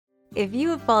If you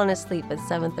have fallen asleep at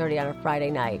 7:30 on a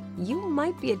Friday night, you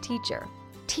might be a teacher.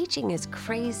 Teaching is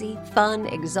crazy, fun,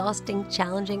 exhausting,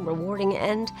 challenging, rewarding,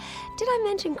 and did I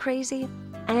mention crazy?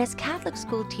 And as Catholic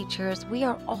school teachers, we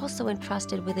are also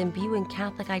entrusted with imbuing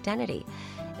Catholic identity.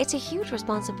 It's a huge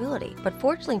responsibility, but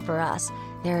fortunately for us,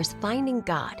 there is Finding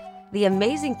God, the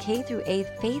amazing K through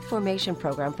 8th faith formation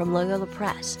program from Loyola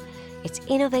Press. It's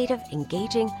innovative,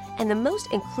 engaging, and the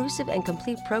most inclusive and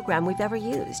complete program we've ever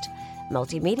used.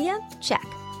 Multimedia? Check.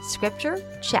 Scripture?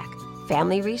 Check.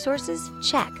 Family resources?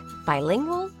 Check.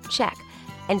 Bilingual? Check.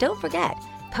 And don't forget,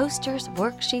 posters,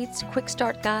 worksheets, quick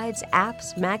start guides,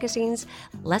 apps, magazines,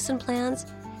 lesson plans.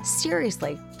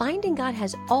 Seriously, Finding God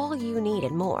has all you need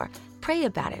and more. Pray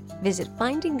about it. Visit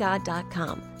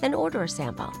findinggod.com and order a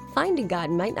sample. Finding God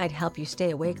might not help you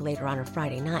stay awake later on a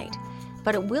Friday night,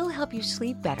 but it will help you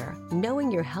sleep better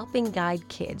knowing you're helping guide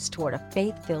kids toward a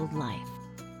faith-filled life.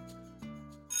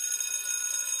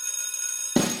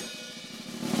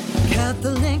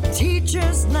 Catholic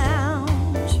Teachers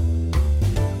Lounge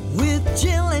with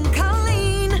Jill and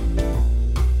Colleen.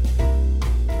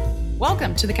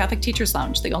 Welcome to the Catholic Teachers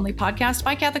Lounge, the only podcast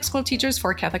by Catholic school teachers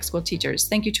for Catholic school teachers.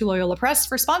 Thank you to Loyola Press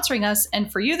for sponsoring us,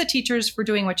 and for you, the teachers, for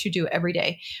doing what you do every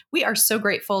day. We are so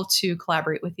grateful to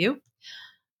collaborate with you.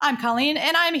 I'm Colleen,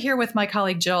 and I'm here with my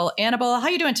colleague, Jill Annabelle. How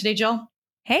are you doing today, Jill?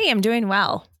 Hey, I'm doing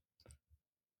well.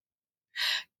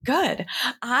 Good.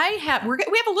 We have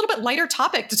a little bit lighter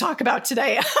topic to talk about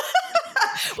today.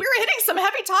 We were hitting some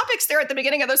heavy topics there at the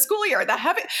beginning of the school year.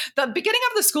 The beginning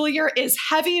of the school year is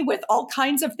heavy with all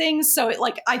kinds of things. So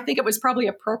I think it was probably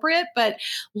appropriate, but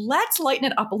let's lighten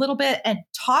it up a little bit and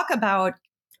talk about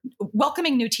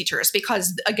welcoming new teachers,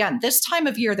 because again, this time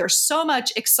of year, there's so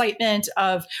much excitement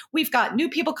of we've got new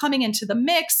people coming into the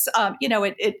mix.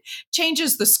 It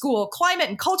changes the school climate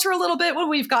and culture a little bit when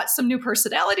we've got some new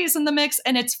personalities in the mix,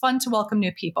 and it's fun to welcome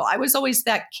new people. I was always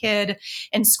that kid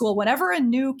in school. Whenever a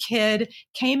new kid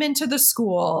came into the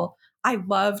school, I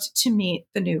loved to meet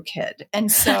the new kid.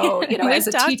 And so, as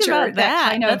a teacher,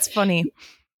 that's funny.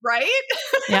 Right?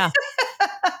 Yeah.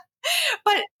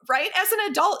 But as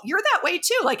an adult, you're that way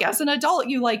too. As an adult,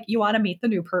 you want to meet the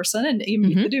new person and you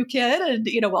meet the new kid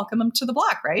and, welcome them to the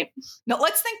block, right? Now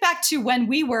let's think back to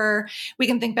we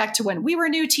can think back to when we were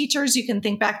new teachers. You can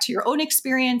think back to your own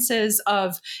experiences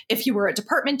of if you were a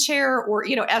department chair or,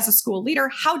 as a school leader,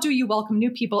 how do you welcome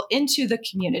new people into the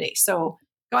community? So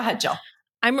go ahead, Jill.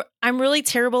 I'm really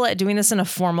terrible at doing this in a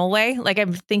formal way.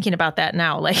 I'm thinking about that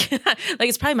now.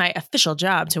 It's probably my official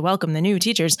job to welcome the new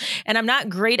teachers. And I'm not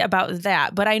great about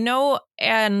that. But I know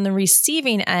on the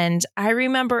receiving end, I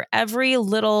remember every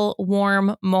little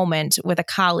warm moment with a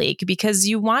colleague because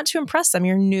you want to impress them.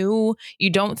 You're new.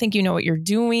 You don't think you know what you're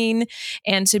doing.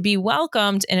 And to be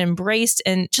welcomed and embraced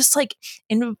and just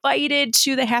invited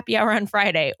to the happy hour on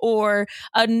Friday or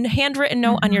a handwritten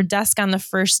note on your desk on the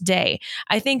first day.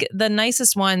 I think the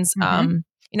nicest ones, I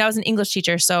was an English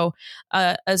teacher, so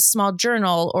a small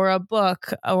journal or a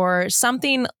book or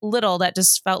something little that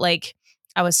just felt like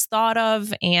I was thought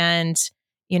of, and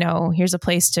here's a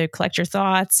place to collect your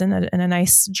thoughts and a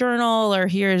nice journal, or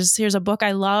here's a book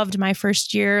I loved my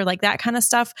first year. That kind of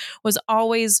stuff was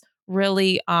always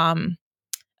really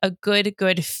a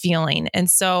good feeling.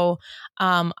 And so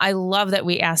I love that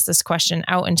we asked this question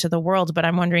out into the world, but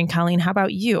I'm wondering, Colleen, how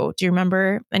about you? Do you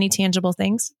remember any tangible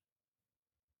things?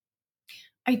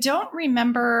 I don't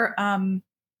remember.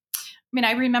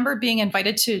 I remember being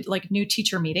invited to new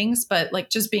teacher meetings, but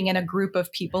just being in a group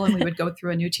of people and we would go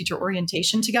through a new teacher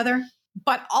orientation together.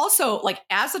 But also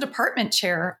as a department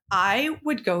chair, I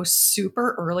would go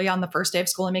super early on the first day of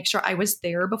school and make sure I was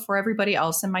there before everybody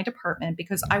else in my department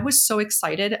because I was so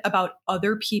excited about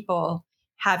other people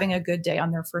having a good day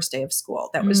on their first day of school.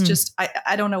 That was just,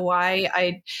 I don't know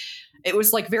why it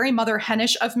was very mother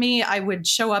henish of me. I would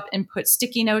show up and put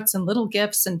sticky notes and little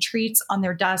gifts and treats on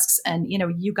their desks. And,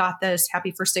 you got this,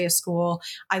 happy first day of school.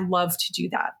 I love to do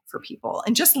that for people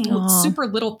and just super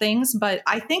little things. But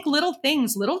I think little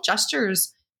things, little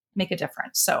gestures make a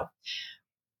difference. So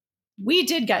we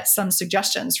did get some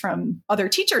suggestions from other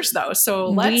teachers though. So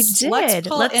let's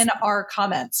pull in our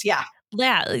comments. Yeah.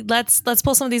 Yeah, let's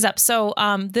pull some of these up. So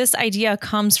this idea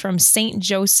comes from St.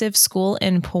 Joseph School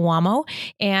in Pewamo,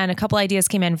 and a couple ideas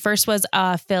came in. First was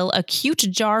fill a cute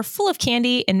jar full of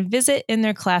candy and visit in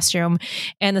their classroom.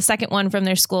 And the second one from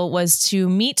their school was to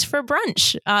meet for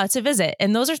brunch to visit.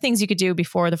 And those are things you could do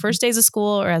before the first days of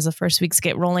school or as the first weeks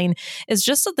get rolling. Is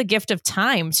just the gift of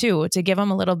time too, to give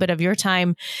them a little bit of your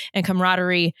time and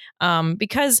camaraderie,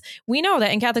 because we know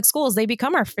that in Catholic schools, they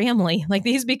become our family.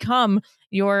 These become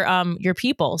your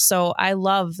people. So I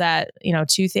love that,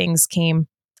 two things came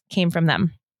from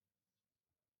them.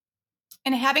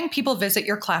 And having people visit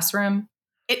your classroom,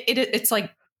 it's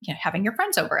like, having your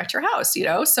friends over at your house,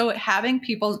 so having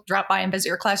people drop by and visit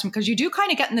your classroom, because you do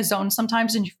kind of get in the zone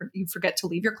sometimes and you forget to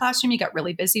leave your classroom. You get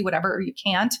really busy, whatever, or you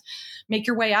can't make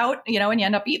your way out, and you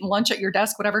end up eating lunch at your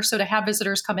desk, whatever. So to have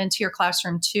visitors come into your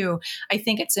classroom too, I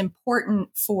think it's important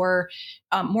for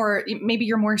maybe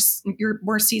your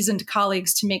more seasoned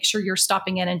colleagues to make sure you're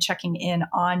stopping in and checking in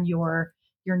on your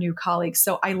new colleagues.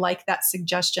 So I like that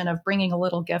suggestion of bringing a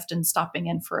little gift and stopping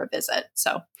in for a visit.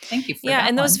 So thank you for that. Yeah.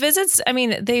 And those one. visits, I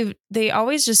mean, they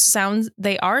always just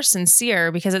they are sincere,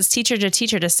 because it's teacher to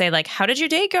teacher to say, like, how did your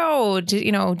day go? Do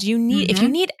you need, if you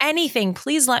need anything,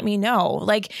 please let me know.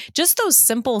 Like, just those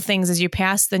simple things as you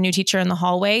pass the new teacher in the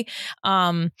hallway,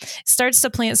 starts to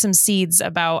plant some seeds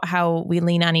about how we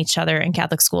lean on each other in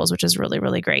Catholic schools, which is really,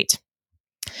 really great.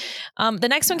 The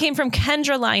next one came from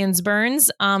Kendra Lyons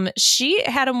Burns. She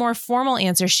had a more formal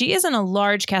answer. She is in a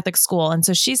large Catholic school. And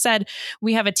so she said,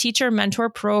 we have a teacher mentor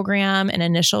program, an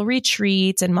initial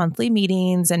retreat, and monthly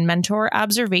meetings and mentor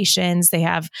observations. They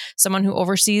have someone who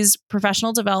oversees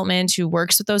professional development, who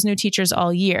works with those new teachers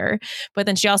all year. But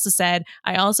then she also said,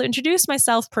 I also introduced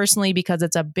myself personally because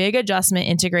it's a big adjustment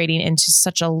integrating into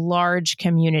such a large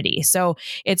community. So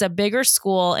it's a bigger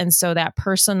school. And so that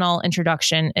personal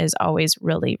introduction is always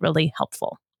really, really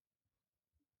helpful.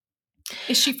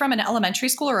 Is she from an elementary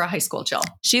school or a high school, Jill?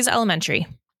 She's elementary.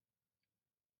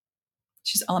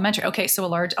 She's elementary. Okay. So a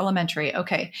large elementary.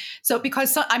 Okay. So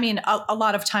because, a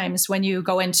lot of times when you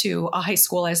go into a high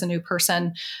school as a new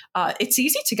person, it's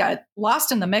easy to get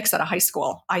lost in the mix at a high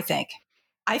school, I think.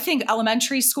 I think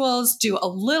elementary schools do a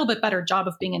little bit better job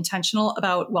of being intentional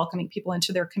about welcoming people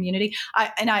into their community.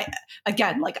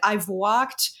 I've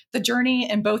walked the journey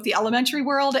in both the elementary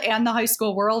world and the high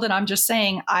school world. And I'm just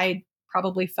saying, I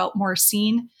probably felt more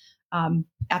seen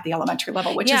at the elementary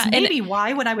level, which is maybe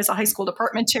why when I was a high school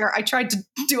department chair, I tried to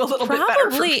do a little bit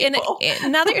better for people.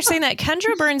 And now that you're saying that,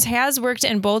 Kendra Burns has worked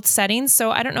in both settings.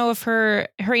 So I don't know if her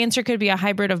answer could be a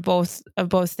hybrid of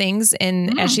both things.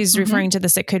 And as she's referring to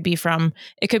this, it could be from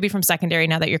secondary,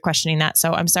 now that you're questioning that.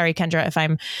 So I'm sorry, Kendra, if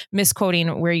I'm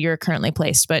misquoting where you're currently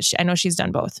placed, but I know she's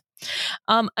done both.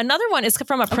 Another one is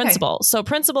from a principal. Okay. So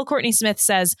Principal Courtney Smith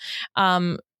says,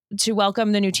 to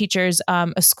welcome the new teachers,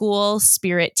 a school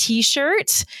spirit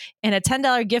t-shirt and a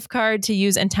 $10 gift card to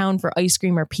use in town for ice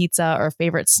cream or pizza or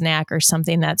favorite snack or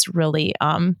something that's really,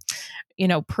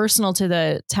 personal to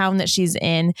the town that she's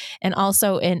in, and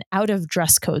also an out of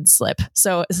dress code slip.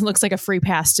 So it looks like a free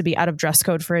pass to be out of dress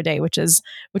code for a day, which is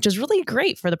really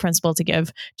great for the principal to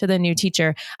give to the new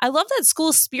teacher. I love that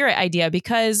school spirit idea,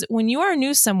 because when you are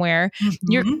new somewhere,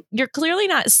 you're clearly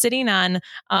not sitting on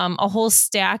a whole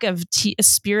stack of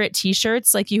spirit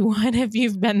t-shirts like you would if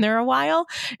you've been there a while.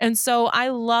 And so I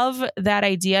love that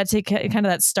idea to kind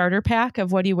of that starter pack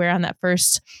of what do you wear on that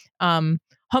first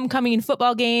homecoming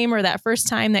football game, or that first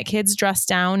time that kids dress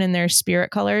down in their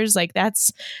spirit colors. Like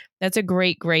that's a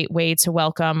great, great way to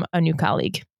welcome a new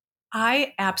colleague.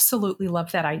 I absolutely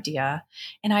love that idea.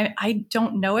 And I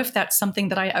don't know if that's something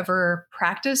that I ever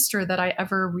practiced or that I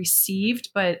ever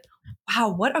received, but wow,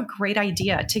 what a great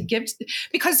idea to give,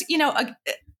 because,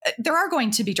 there are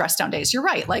going to be dress down days. You're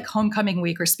right. Like homecoming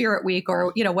week or spirit week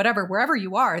or, whatever, wherever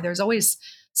you are, there's always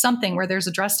something where there's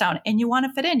a dress down and you want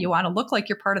to fit in, you want to look like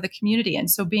you're part of the community. And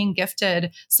so being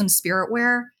gifted some spirit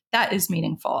wear, that is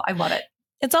meaningful. I love it.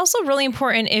 It's also really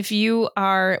important if you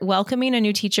are welcoming a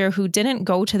new teacher who didn't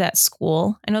go to that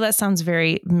school. I know that sounds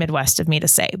very Midwest of me to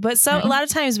say, but a lot of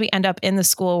times we end up in the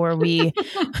school where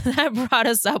that brought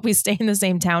us up. We stay in the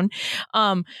same town.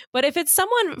 But if it's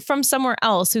someone from somewhere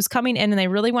else who's coming in and they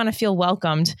really want to feel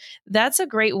welcomed, that's a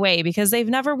great way, because they've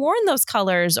never worn those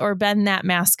colors or been that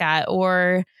mascot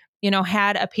or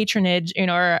had a patronage,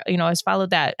 or, has followed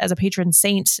that as a patron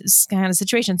saint kind of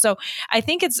situation. So I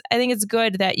think it's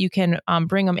good that you can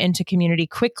bring them into community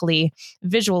quickly,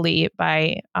 visually,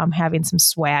 by having some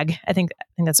swag. I think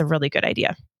that's a really good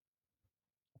idea.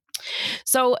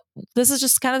 So this is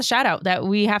just kind of the shout out that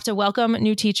we have to welcome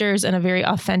new teachers in a very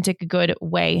authentic, good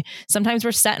way. Sometimes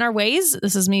we're set in our ways.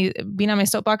 This is me being on my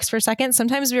soapbox for a second.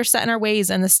 Sometimes we're set in our ways,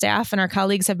 and the staff and our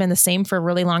colleagues have been the same for a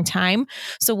really long time.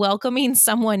 So welcoming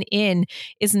someone in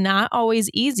is not always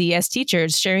easy as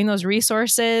teachers, sharing those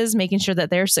resources, making sure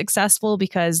that they're successful,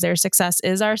 because their success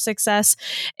is our success.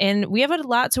 And we have a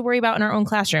lot to worry about in our own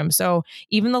classroom. So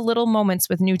even the little moments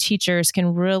with new teachers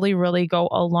can really, really go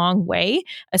a long way,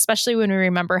 especially when we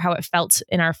remember how it felt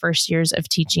in our first years of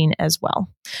teaching as well.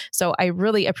 So I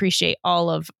really appreciate all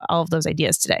of those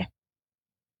ideas today.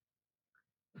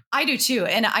 I do too.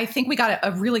 And I think we got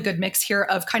a really good mix here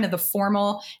of kind of the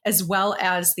formal as well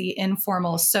as the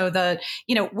informal. So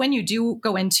when you do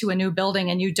go into a new building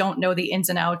and you don't know the ins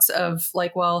and outs of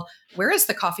like, well, where is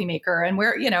the coffee maker and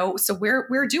where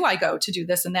do I go to do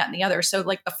this and that and the other? So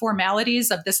like the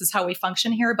formalities of this is how we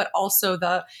function here, but also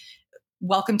the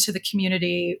welcome to the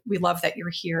community. We love that you're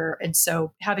here. And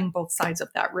so having both sides of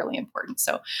that really important.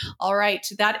 So, all right,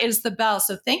 that is the bell.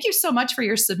 So thank you so much for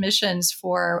your submissions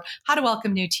for how to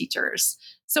welcome new teachers.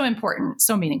 So important,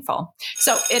 so meaningful.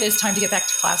 So it is time to get back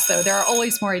to class, though. There are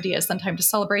always more ideas than time to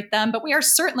celebrate them, but we are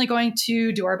certainly going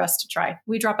to do our best to try.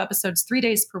 We drop episodes 3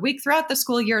 days per week throughout the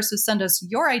school year, so send us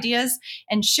your ideas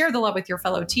and share the love with your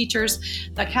fellow teachers.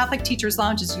 The Catholic Teachers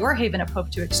Lounge is your haven of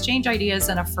hope to exchange ideas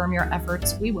and affirm your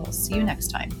efforts. We will see you next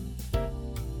time.